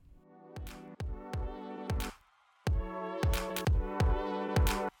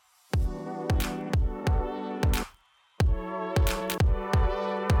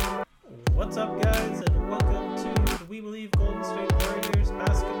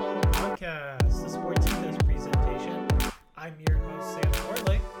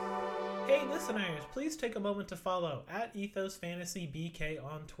please take a moment to follow at Ethos Fantasy BK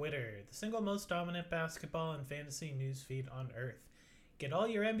on Twitter, the single most dominant basketball and fantasy news feed on earth. Get all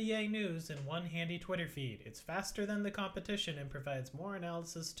your NBA news in one handy Twitter feed. It's faster than the competition and provides more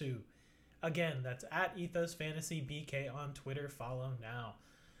analysis too. Again, that's at Ethos Fantasy BK on Twitter. Follow now.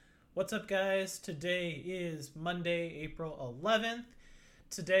 What's up, guys? Today is Monday, April 11th.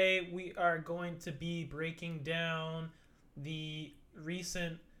 Today we are going to be breaking down the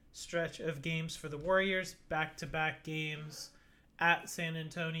recent stretch of games for the Warriors, back-to-back games at San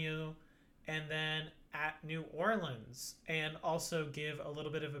Antonio and then at New Orleans, and also give a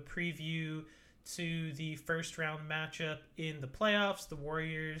little bit of a preview to the first round matchup in the playoffs. The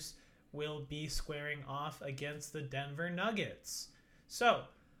Warriors will be squaring off against the Denver Nuggets. So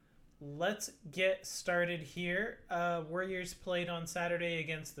let's get started here. Warriors played on Saturday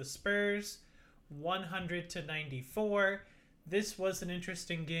against the Spurs, 100-94. This was an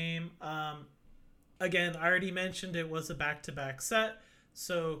interesting game. Again, I already mentioned it was a back-to-back set.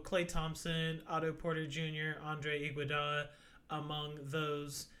 So Klay Thompson, Otto Porter Jr., Andre Iguodala among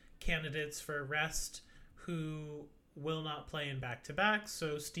those candidates for rest who will not play in back-to-back.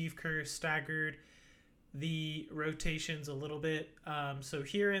 So Steve Kerr staggered the rotations a little bit. So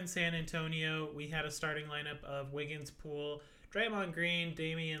here in San Antonio, we had a starting lineup of Wiggins, Poole, Draymond Green,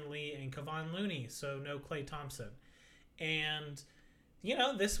 Damian Lee, and Kevon Looney. So no Klay Thompson. And,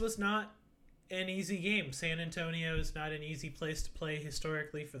 this was not an easy game. San Antonio is not an easy place to play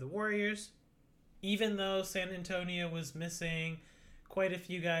historically for the Warriors. Even though San Antonio was missing quite a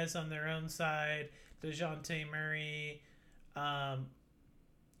few guys on their own side, DeJounte Murray,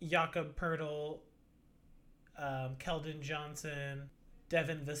 Jakob Poeltl, Keldon Johnson,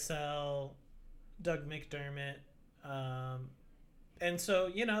 Devin Vassell, Doug McDermott. And so,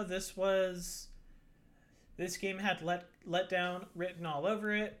 this game had let down written all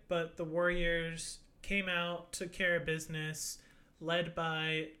over it, but the Warriors came out, took care of business, led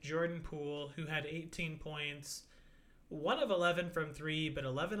by Jordan Poole, who had 18 points, 1 of 11 from 3, but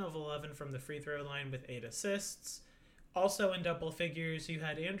 11 of 11 from the free throw line with 8 assists. Also in double figures, you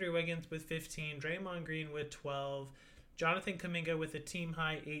had Andrew Wiggins with 15, Draymond Green with 12, Jonathan Kuminga with a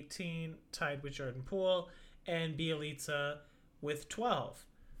team-high 18, tied with Jordan Poole, and Bjelica with 12.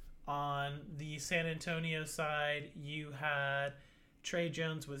 On the San Antonio side, you had Trey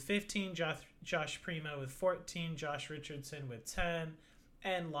Jones with 15, Josh Primo with 14, Josh Richardson with 10,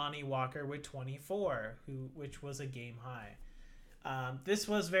 and Lonnie Walker with 24, which was a game high. This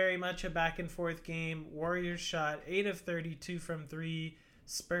was very much a back-and-forth game. Warriors shot 8 of 32 from 3.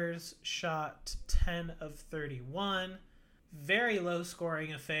 Spurs shot 10 of 31. Very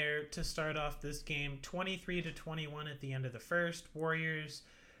low-scoring affair to start off this game. 23-21 at the end of the first. Warriors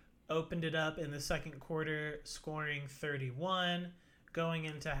opened it up in the second quarter, scoring 31, going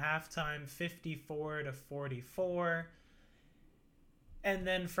into halftime 54-44. And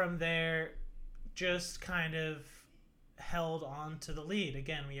then from there, just kind of held on to the lead.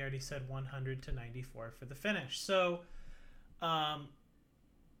 Again, we already said 100-94 for the finish. So,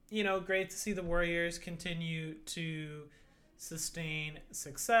 great to see the Warriors continue to sustain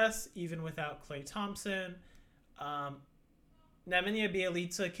success, even without Klay Thompson. Nemanja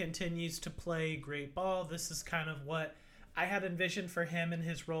Bjelica continues to play great ball. This is kind of what I had envisioned for him and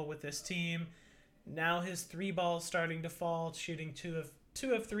his role with this team. Now his 3 balls starting to fall, shooting 2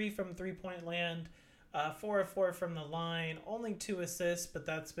 of 3 from three-point land, 4 of 4 from the line, only 2 assists, but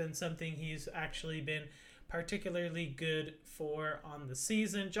that's been something he's actually been particularly good for on the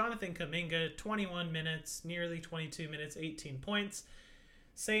season. Jonathan Kuminga, 21 minutes, nearly 22 minutes, 18 points.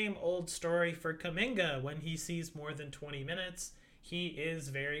 Same old story for Kuminga. When he sees more than 20 minutes, he is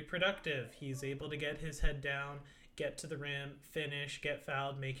very productive. He's able to get his head down, get to the rim, finish, get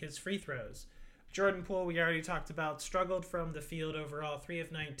fouled, make his free throws. Jordan Poole, we already talked about, struggled from the field overall, 3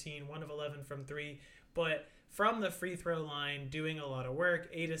 of 19, 1 of 11 from 3, but from the free throw line, doing a lot of work.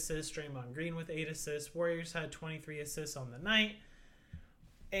 8 assists, Draymond Green with 8 assists. Warriors had 23 assists on the night,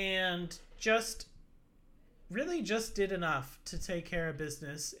 and really just did enough to take care of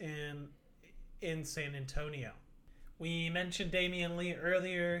business in San Antonio. We mentioned Damian Lee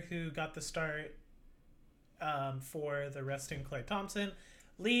earlier, who got the start for the resting Klay Thompson.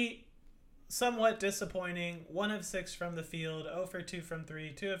 Lee, somewhat disappointing, 1 of 6 from the field, 0 for 2 from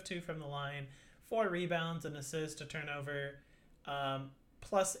 3, 2 of 2 from the line, 4 rebounds, an assist, a turnover,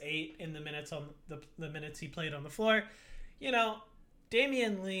 plus 8 in the minutes on the minutes he played on the floor.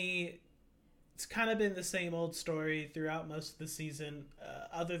 Damian Lee, it's kind of been the same old story throughout most of the season,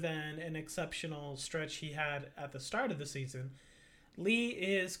 other than an exceptional stretch he had at the start of the season. Lee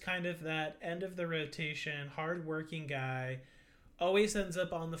is kind of that end of the rotation, hard-working guy, always ends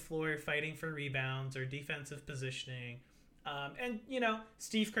up on the floor fighting for rebounds or defensive positioning. And,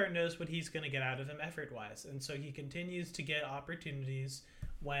 Steve Kerr knows what he's going to get out of him effort-wise. And so he continues to get opportunities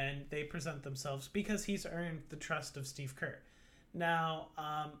when they present themselves because he's earned the trust of Steve Kerr. Now,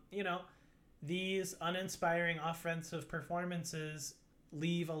 these uninspiring offensive performances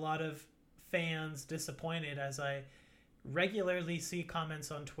leave a lot of fans disappointed, as I regularly see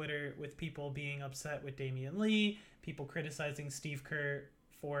comments on Twitter with people being upset with Damian Lee, people criticizing Steve Kerr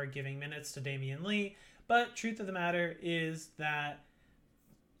for giving minutes to Damian Lee. But truth of the matter is that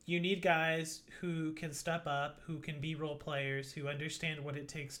you need guys who can step up, who can be role players, who understand what it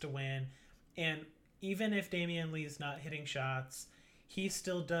takes to win. And even if Damian Lee's not hitting shots, he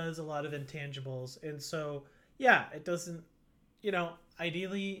still does a lot of intangibles. And so, yeah, it doesn't,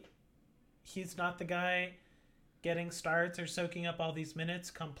 ideally, he's not the guy getting starts or soaking up all these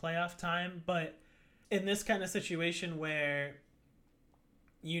minutes come playoff time. But in this kind of situation where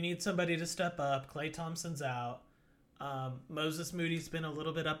you need somebody to step up, Klay Thompson's out, Moses Moody's been a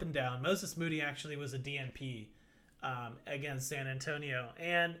little bit up and down. Moses Moody actually was a DNP against San Antonio.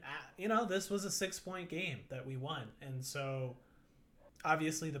 And, this was a 6-point game that we won. And so,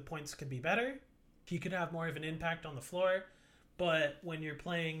 obviously, the points could be better. He could have more of an impact on the floor. But when you're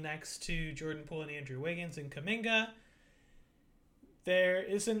playing next to Jordan Poole and Andrew Wiggins and Kuminga, there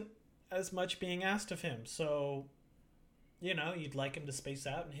isn't as much being asked of him. So, you'd like him to space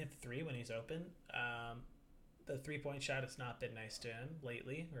out and hit the three when he's open. The three-point shot has not been nice to him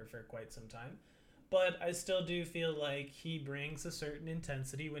lately, or for quite some time. But I still do feel like he brings a certain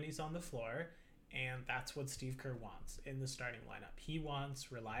intensity when he's on the floor, and that's what Steve Kerr wants in the starting lineup. He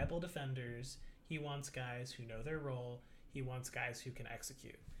wants reliable defenders. He wants guys who know their role. He wants guys who can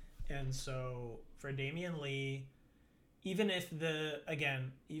execute. And so for Damian Lee, even if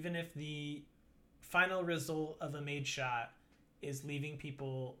the final result of a made shot is leaving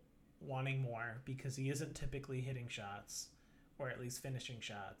people wanting more because he isn't typically hitting shots, or at least finishing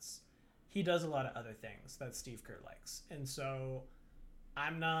shots, he does a lot of other things that Steve Kerr likes. And so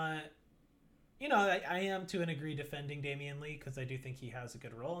I'm not, I am to a degree defending Damian Lee because I do think he has a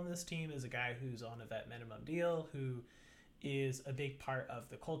good role in this team as a guy who's on a vet minimum deal, who is a big part of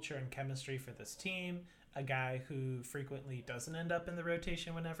the culture and chemistry for this team, a guy who frequently doesn't end up in the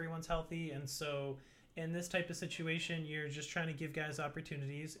rotation when everyone's healthy. And so in this type of situation, you're just trying to give guys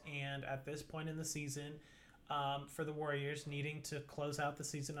opportunities. And at this point in the season, for the Warriors needing to close out the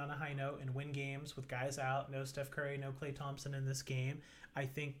season on a high note and win games with guys out, no Steph Curry, no Klay Thompson in this game, I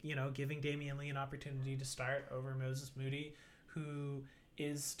think, giving Damian Lee an opportunity to start over Moses Moody, who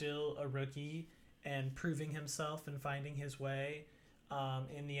is still a rookie and proving himself and finding his way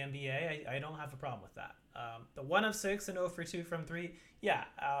in the NBA, I don't have a problem with that. The 1 of 6 and 0 for 2 from 3, yeah,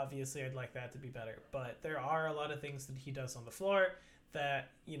 obviously I'd like that to be better. But there are a lot of things that he does on the floor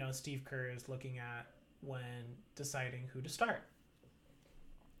that, Steve Kerr is looking at when deciding who to start.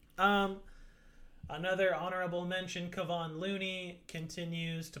 Another honorable mention, Kevon Looney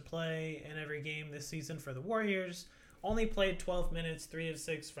continues to play in every game this season for the Warriors. Only played 12 minutes, 3 of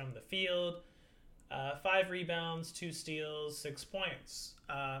 6 from the field. 5 rebounds, 2 steals, 6 points.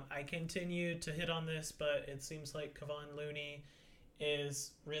 I continue to hit on this, but it seems like Kevon Looney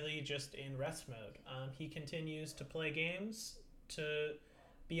is really just in rest mode. He continues to play games to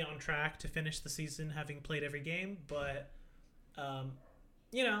be on track to finish the season having played every game, but,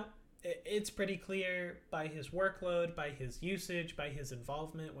 it's pretty clear by his workload, by his usage, by his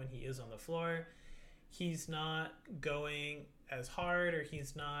involvement when he is on the floor, he's not going as hard, or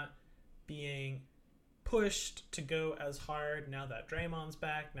he's not being pushed to go as hard now that Draymond's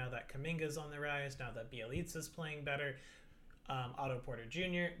back, now that Kuminga's on the rise, now that Bjelica's playing better, Otto Porter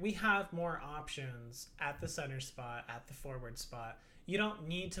Jr. We have more options at the center spot, at the forward spot. You don't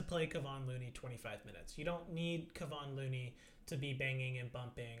need to play Kevon Looney 25 minutes. You don't need Kevon Looney to be banging and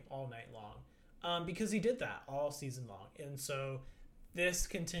bumping all night long, because he did that all season long. And so this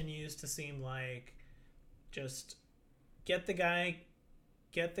continues to seem like just get the guy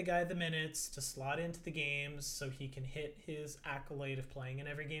the minutes to slot into the games so he can hit his accolade of playing in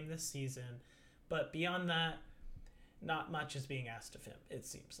every game this season. But beyond that, not much is being asked of him, it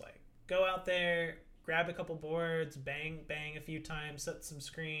seems like. Go out there, grab a couple boards, bang a few times, set some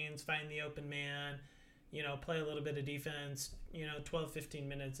screens, find the open man, play a little bit of defense, 12, 15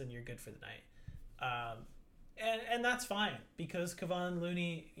 minutes, and you're good for the night. And that's fine, because Kevon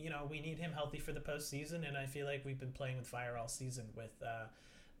Looney, we need him healthy for the postseason, and I feel like we've been playing with fire all season with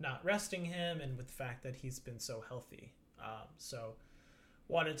not resting him and with the fact that he's been so healthy. So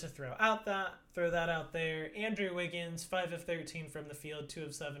wanted to throw that out there. Andrew Wiggins, 5 of 13 from the field, 2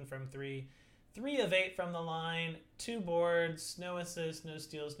 of 7 from 3. 3 of 8 from the line, 2 boards, no assists, no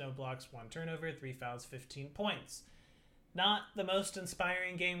steals, no blocks, 1 turnover, 3 fouls, 15 points. Not the most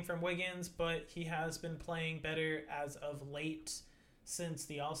inspiring game from Wiggins, but he has been playing better as of late since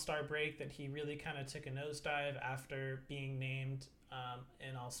the All-Star break, that he really kind of took a nosedive after being named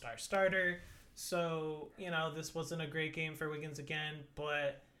an All-Star starter. So, this wasn't a great game for Wiggins again,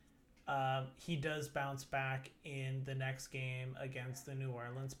 but he does bounce back in the next game against the New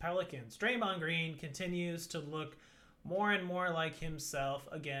Orleans Pelicans. Draymond Green continues to look more and more like himself.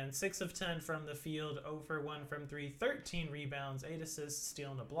 Again, 6 of 10 from the field, 0 for 1 from 3, 13 rebounds, 8 assists,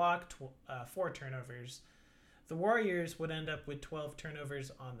 steal and a block, 4 turnovers. The Warriors would end up with 12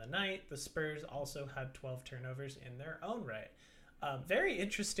 turnovers on the night. The Spurs also had 12 turnovers in their own right. Very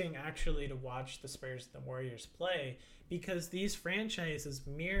interesting, actually, to watch the Spurs and the Warriors play, because these franchises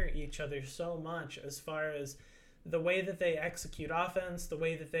mirror each other so much as far as the way that they execute offense, the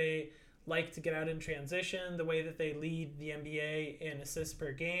way that they like to get out in transition, the way that they lead the NBA in assists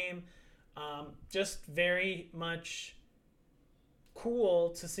per game. Just very much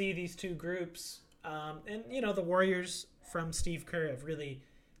cool to see these two groups. And the Warriors from Steve Kerr have really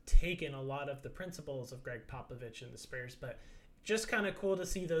taken a lot of the principles of Greg Popovich and the Spurs, but just kind of cool to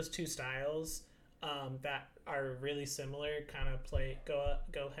see those two styles that are really similar kind of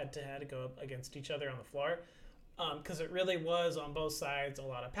go head to head, go up against each other on the floor. Because it really was on both sides a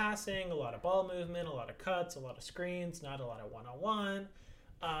lot of passing, a lot of ball movement, a lot of cuts, a lot of screens, not a lot of one-on-one.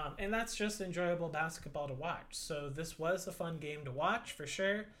 And that's just enjoyable basketball to watch. So this was a fun game to watch for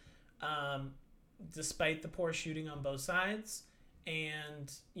sure, despite the poor shooting on both sides.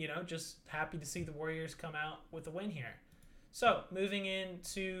 And, just happy to see the Warriors come out with a win here. So moving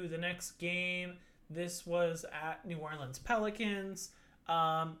into the next game, this was at New Orleans Pelicans.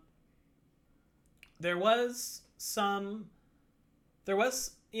 There was something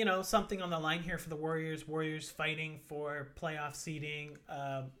on the line here for the Warriors. Warriors fighting for playoff seeding,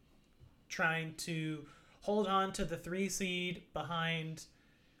 trying to hold on to the 3 seed behind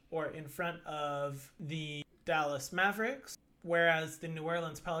or in front of the Dallas Mavericks, whereas the New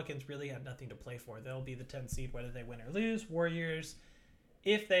Orleans Pelicans really had nothing to play for. They'll be the 10th seed whether they win or lose. Warriors,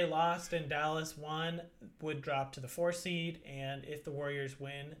 if they lost and Dallas won, would drop to the 4 seed, and if the Warriors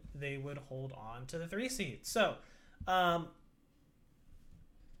win, they would hold on to the 3 seed. So, no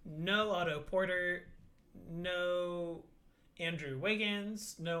Otto Porter, no Andrew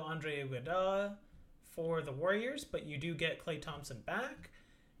Wiggins, no Andre Iguodala for the Warriors, but you do get Klay Thompson back.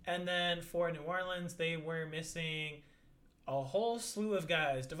 And then for New Orleans, they were missing a whole slew of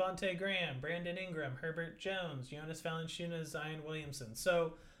guys: Devontae Graham, Brandon Ingram, Herbert Jones, Jonas Valanciunas, Zion Williamson.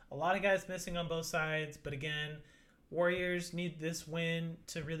 So a lot of guys missing on both sides. But again, Warriors need this win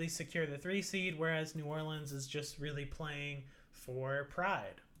to really secure the 3 seed, whereas New Orleans is just really playing for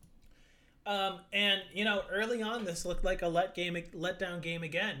pride. And early on, this looked like a letdown game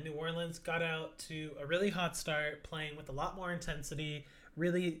again. New Orleans got out to a really hot start, playing with a lot more intensity,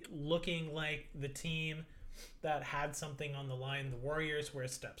 really looking like the team that had something on the line. The Warriors were a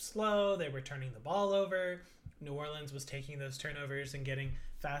step slow. They were turning the ball over. New Orleans was taking those turnovers and getting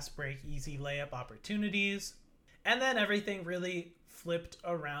fast break, easy layup opportunities. And then everything really flipped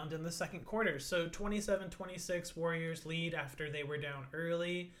around in the second quarter. So 27-26 Warriors lead after they were down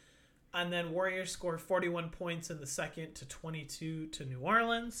early. And then Warriors score 41 points in the second to 22 to New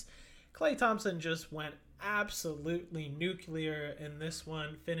Orleans. Klay Thompson just went absolutely nuclear in this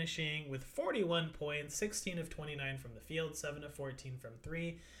one, finishing with 41 points, 16 of 29 from the field, 7 of 14 from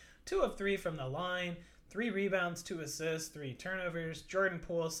 3, 2 of 3 from the line, 3 rebounds, 2 assists, 3 turnovers. Jordan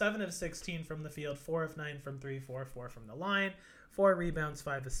Poole, 7 of 16 from the field, 4 of 9 from 3, 4 of 4 from the line, 4 rebounds,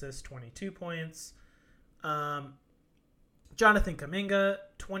 5 assists, 22 points. Jonathan Kuminga,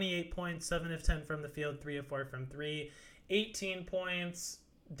 28 points, 7 of 10 from the field, 3 of 4 from 3, 18 points.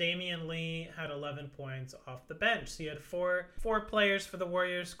 Damian Lee had 11 points off the bench. So you had four players for the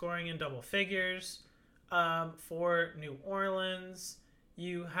Warriors scoring in double figures. For New Orleans,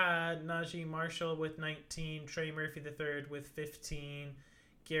 you had Najee Marshall with 19, Trey Murphy III with 15,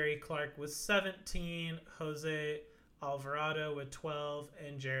 Gary Clark with 17, Jose Alvarado with 12,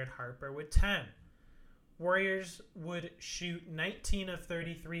 and Jared Harper with 10. Warriors would shoot 19 of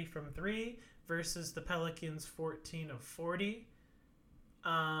 33 from 3 versus the Pelicans 14 of 40.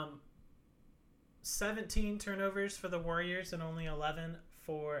 17 turnovers for the Warriors and only 11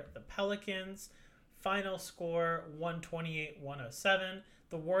 for the Pelicans. Final score 128-107.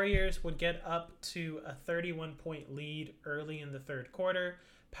 The Warriors would get up to a 31-point lead early in the third quarter.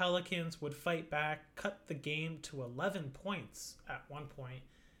 Pelicans would fight back, cut the game to 11 points at one point.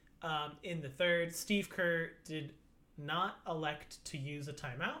 In the third, Steve Kerr did not elect to use a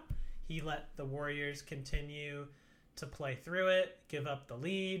timeout. He let the Warriors continue to play through it, give up the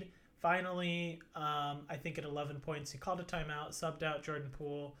lead. Finally, I think at 11 points, he called a timeout, subbed out Jordan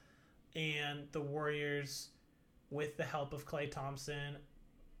Poole, and the Warriors, with the help of Klay Thompson,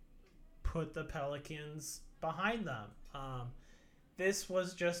 put the Pelicans behind them. This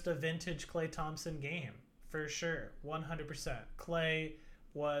was just a vintage Klay Thompson game, for sure, 100%. Klay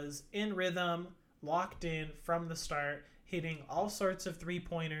was in rhythm, locked in from the start, hitting all sorts of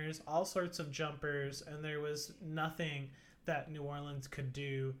three-pointers, all sorts of jumpers, and there was nothing that New Orleans could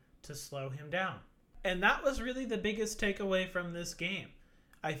do to slow him down. And that was really the biggest takeaway from this game,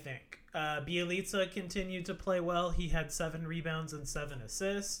 I think. Bjelica continued to play well. He had 7 rebounds and 7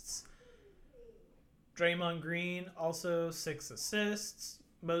 assists. Draymond Green also 6 assists.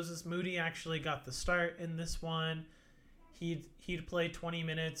 Moses Moody actually got the start in this one. He'd play 20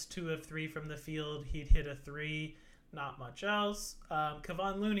 minutes, 2 of 3 from the field. He'd hit a 3, not much else.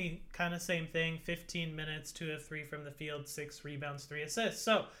 Kevon Looney, kind of same thing, 15 minutes, 2 of 3 from the field, 6 rebounds, 3 assists.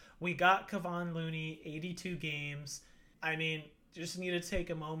 So we got Kevon Looney, 82 games. I mean, just need to take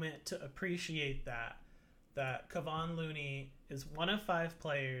a moment to appreciate that Kevon Looney is one of 5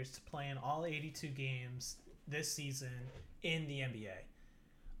 players to play in all 82 games this season in the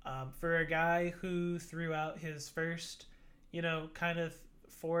NBA. For a guy who throughout his first, kind of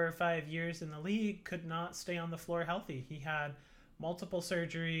 4 or 5 years in the league could not stay on the floor healthy. He had multiple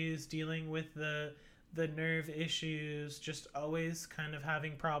surgeries, dealing with the nerve issues, just always kind of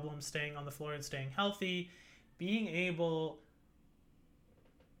having problems staying on the floor and staying healthy. Being able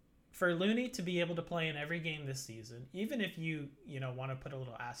for Looney to be able to play in every game this season, even if you want to put a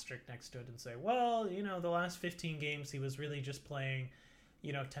little asterisk next to it and say, well, the last 15 games he was really just playing,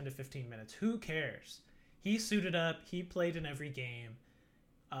 10 to 15 minutes. Who cares? He suited up. He played in every game.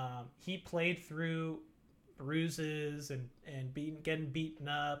 He played through bruises and getting beaten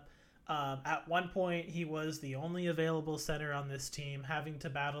up. At one point, he was the only available center on this team, having to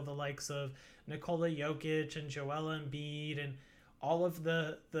battle the likes of Nikola Jokic and Joel Embiid and all of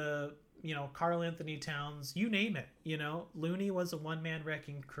the Karl Anthony Towns, you name it. Looney was a one-man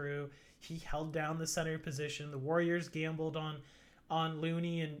wrecking crew. He held down the center position. The Warriors gambled on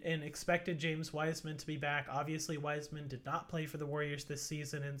Looney and expected James Wiseman to be back. Obviously, Wiseman did not play for the Warriors this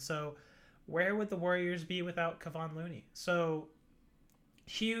season, and so where would the Warriors be without Kevon Looney? So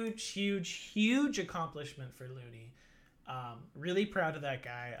huge accomplishment for Looney. Really proud of that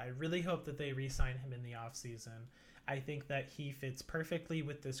guy. I really hope that they re-sign him in the offseason. I think that he fits perfectly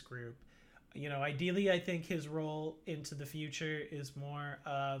with this group. Ideally, I think his role into the future is more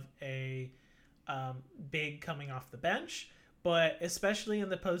of a big coming off the bench, but especially in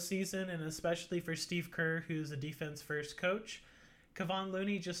the postseason and especially for Steve Kerr, who's a defense-first coach, Kevon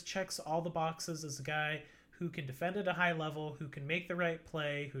Looney just checks all the boxes as a guy who can defend at a high level, who can make the right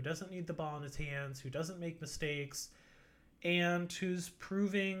play, who doesn't need the ball in his hands, who doesn't make mistakes, and who's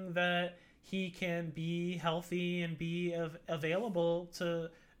proving that he can be healthy and be available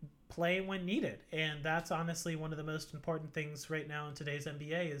to play when needed. And that's honestly one of the most important things right now in today's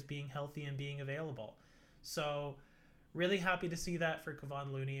NBA is being healthy and being available. So really happy to see that for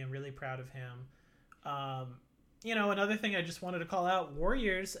Kevon Looney. I'm really proud of him. Another thing I just wanted to call out,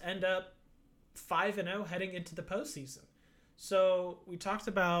 Warriors end up 5-0 heading into the postseason. So we talked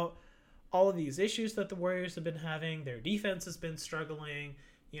about all of these issues that the Warriors have been having. Their defense has been struggling.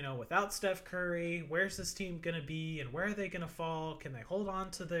 Without Steph Curry, where's this team going to be and where are they going to fall? Can they hold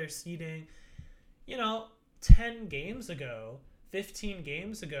on to their seeding? 10 games ago, 15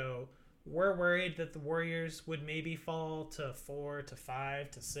 games ago, we're worried that the Warriors would maybe fall to 4, to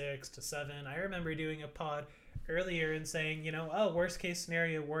 5, to 6, to 7. I remember doing a pod earlier and saying, worst case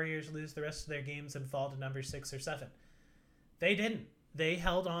scenario, Warriors lose the rest of their games and fall to number 6 or 7. They didn't. They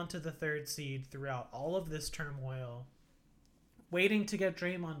held on to the 3rd seed throughout all of this turmoil, waiting to get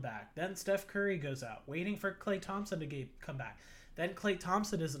Draymond back. Then Steph Curry goes out, waiting for Klay Thompson to come back. Then Klay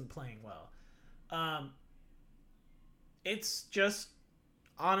Thompson isn't playing well. It's just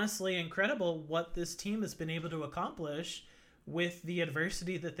honestly incredible what this team has been able to accomplish with the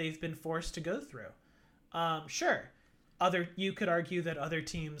adversity that they've been forced to go through. Sure, you could argue that other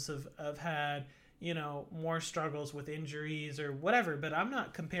teams have had more struggles with injuries or whatever, but I'm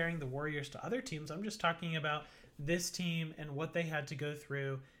not comparing the Warriors to other teams. I'm just talking about this team and what they had to go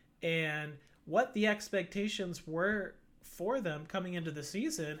through and what the expectations were for them coming into the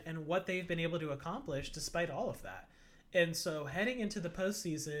season and what they've been able to accomplish despite all of that. And so heading into the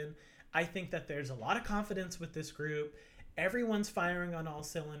postseason, I think that there's a lot of confidence with this group. Everyone's firing on all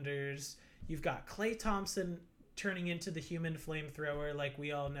cylinders. You've got Klay Thompson turning into the human flamethrower like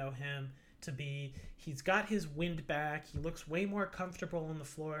we all know him. to be. He's got his wind back. He looks way more comfortable on the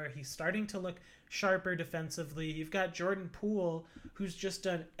floor. He's starting to look sharper defensively. You've got Jordan Poole, who's just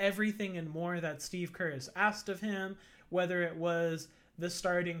done everything and more that Steve Kerr has asked of him, whether it was the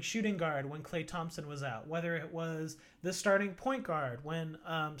starting shooting guard when Klay Thompson was out, whether it was the starting point guard when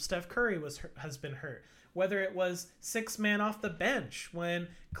Steph Curry has been hurt, whether it was 6-man off the bench when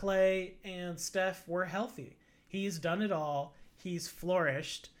Klay and Steph were healthy. He's done it all. He's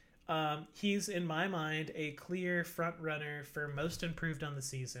flourished. He's, in my mind, a clear front runner for most improved on the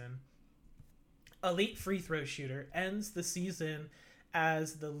season. Elite free throw shooter, ends the season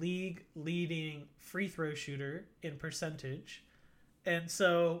as the league leading free throw shooter in percentage. And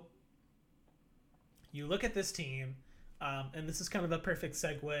so you look at this team, and this is kind of a perfect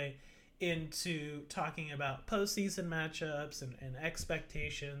segue into talking about postseason matchups and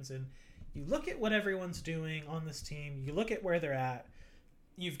expectations. And you look at what everyone's doing on this team. You look at where they're at.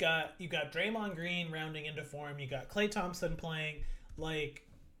 You've got Draymond Green rounding into form. You got Klay Thompson playing like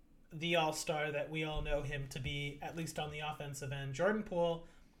the all-star that we all know him to be, at least on the offensive end. Jordan Poole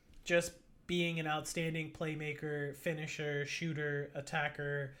just being an outstanding playmaker, finisher, shooter,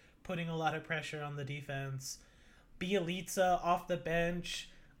 attacker, putting a lot of pressure on the defense. Bjelica off the bench,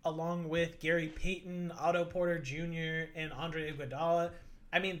 along with Gary Payton, Otto Porter Jr., and Andre Iguodala.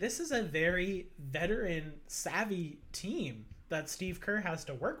 I mean, this is a very veteran-savvy team that Steve Kerr has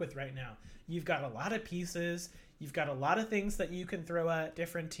to work with right now. You've got a lot of pieces. You've got a lot of things that you can throw at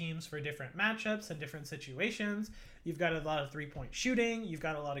different teams for different matchups and different situations. You've got a lot of three-point shooting. You've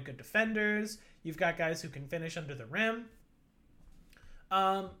got a lot of good defenders. You've got guys who can finish under the rim.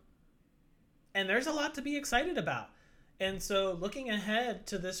 And there's a lot to be excited about. And so looking ahead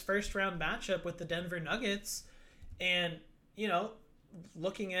to this first-round matchup with the Denver Nuggets and,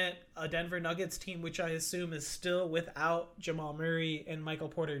 looking at a Denver Nuggets team, which I assume is still without Jamal Murray and Michael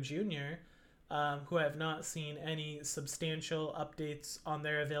Porter Jr., who have not seen any substantial updates on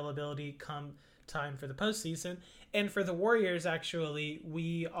their availability come time for the postseason. And for the Warriors, actually,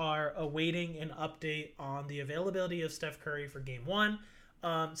 we are awaiting an update on the availability of Steph Curry for Game 1.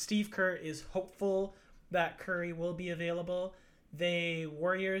 Steve Kerr is hopeful that Curry will be available. The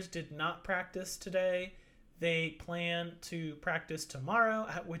Warriors did not practice today. They plan to practice tomorrow,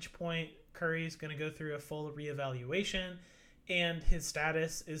 at which point Curry's going to go through a full reevaluation, and his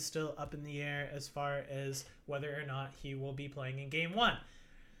status is still up in the air as far as whether or not he will be playing in Game 1.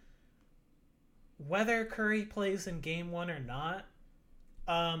 Whether Curry plays in Game 1 or not,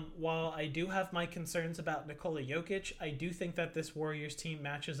 while I do have my concerns about Nikola Jokic, I do think that this Warriors team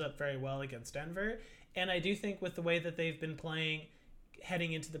matches up very well against Denver, and I do think with the way that they've been playing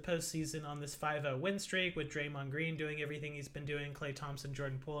heading into the postseason on this 5-0 win streak with Draymond Green doing everything he's been doing, Klay Thompson,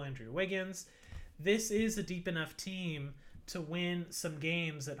 Jordan Poole, Andrew Wiggins, this is a deep enough team to win some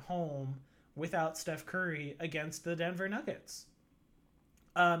games at home without Steph Curry against the Denver Nuggets.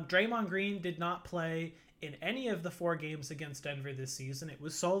 Draymond Green did not play in any of the 4 games against Denver this season. It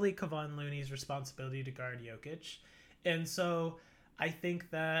was solely Kevon Looney's responsibility to guard Jokic. And so I think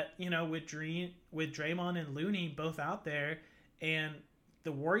that, with Draymond and Looney both out there, and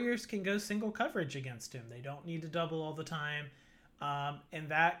the Warriors can go single coverage against him. They don't need to double all the time. And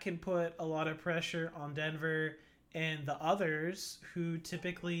that can put a lot of pressure on Denver and the others who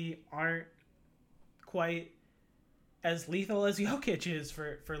typically aren't quite as lethal as Jokic is,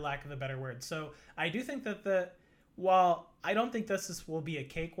 for lack of a better word. So I do think that while I don't think this will be a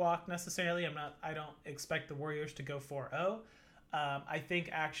cakewalk necessarily, I don't expect the Warriors to go 4-0. I think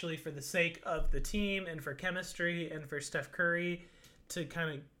actually for the sake of the team and for chemistry and for Steph Curry to kind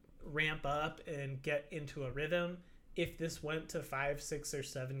of ramp up and get into a rhythm, if this went to 5, 6, or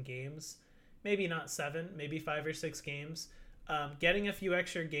 7 games, maybe not 7, maybe 5 or 6 games, getting a few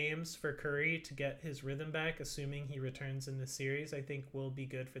extra games for Curry to get his rhythm back, assuming he returns in this series, I think will be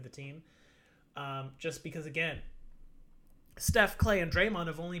good for the team. Just because, again, Steph, Klay, and Draymond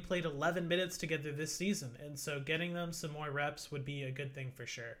have only played 11 minutes together this season, and so getting them some more reps would be a good thing for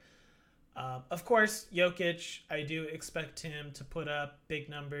sure. Of course, Jokic, I do expect him to put up big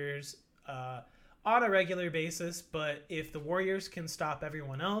numbers on a regular basis, but if the Warriors can stop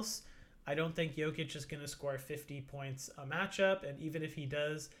everyone else, I don't think Jokic is going to score 50 points a matchup, and even if he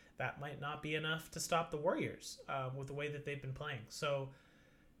does, that might not be enough to stop the Warriors with the way that they've been playing. So,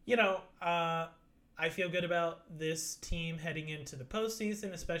 I feel good about this team heading into the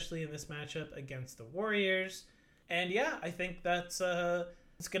postseason, especially in this matchup against the Warriors. And yeah, I think that's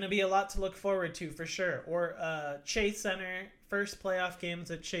it's going to be a lot to look forward to for sure. Or Chase Center, first playoff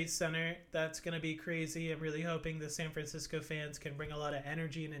games at Chase Center. That's going to be crazy. I'm really hoping the San Francisco fans can bring a lot of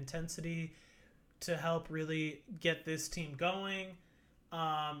energy and intensity to help really get this team going.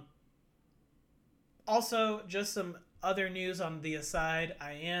 Also, just some other news on the aside.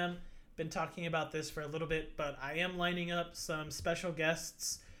 I am been talking about this for a little bit, but I am lining up some special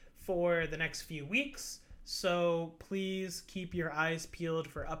guests for the next few weeks. So please keep your eyes peeled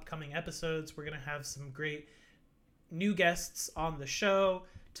for upcoming episodes. We're going to have some great new guests on the show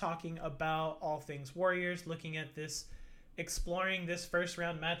talking about all things Warriors, looking at this, exploring this first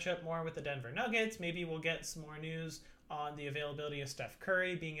round matchup more with the Denver Nuggets. Maybe we'll get some more news on the availability of Steph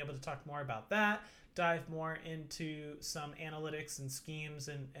Curry, being able to talk more about that, dive more into some analytics and schemes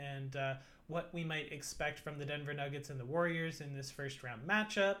and what we might expect from the Denver Nuggets and the Warriors in this first round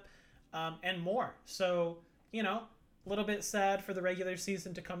matchup, and more. So, a little bit sad for the regular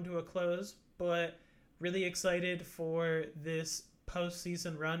season to come to a close, but really excited for this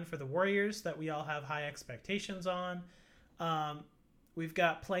postseason run for the Warriors that we all have high expectations on. We've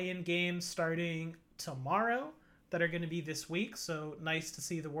got play-in games starting tomorrow that are going to be this week, so nice to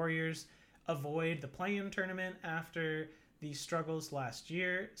see the Warriors avoid the play-in tournament after the struggles last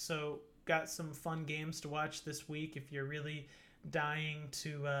year. So got some fun games to watch this week if you're really dying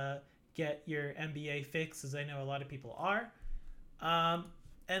to get your NBA fix, as I know a lot of people are.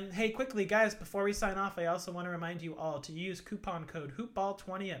 And hey, quickly, guys, before we sign off, I also want to remind you all to use coupon code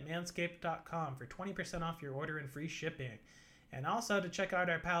HoopBall20 at manscaped.com for 20% off your order and free shipping. And also to check out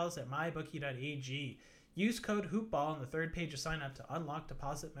our pals at mybookie.ag. Use code HoopBall on the third page of sign up to unlock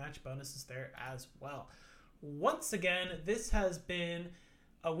deposit match bonuses there as well. Once again, this has been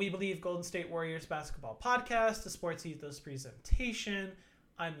a We Believe Golden State Warriors basketball podcast, a Sports Ethos presentation.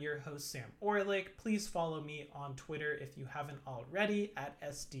 I'm your host, Sam Orlick. Please follow me on Twitter if you haven't already at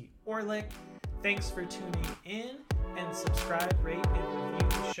SDOrlick. Thanks for tuning in, and subscribe, rate, and review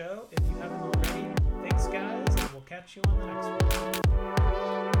the show if you haven't already. Thanks, guys, and we'll catch you on the next one.